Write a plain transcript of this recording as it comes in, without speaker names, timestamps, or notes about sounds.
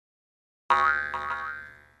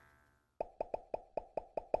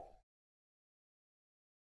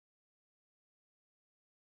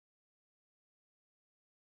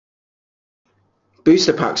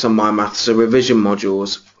Booster packs on MyMaths are revision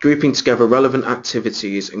modules, grouping together relevant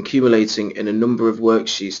activities and accumulating in a number of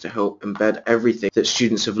worksheets to help embed everything that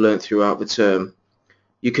students have learnt throughout the term.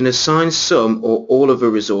 You can assign some or all of the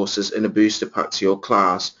resources in a booster pack to your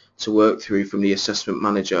class to work through from the Assessment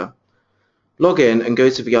Manager. Log in and go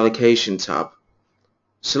to the Allocation tab.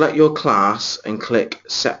 Select your class and click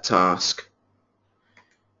Set Task.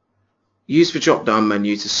 Use the drop-down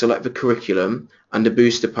menu to select the curriculum and the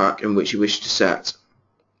booster pack in which you wish to set.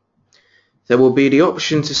 There will be the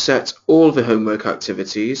option to set all of the homework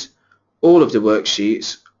activities, all of the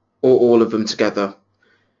worksheets, or all of them together.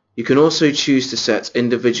 You can also choose to set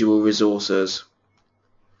individual resources.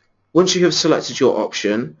 Once you have selected your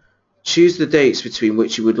option, choose the dates between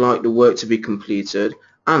which you would like the work to be completed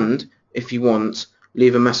and, if you want,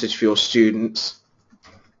 leave a message for your students.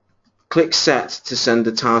 Click Set to send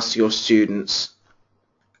the task to your students.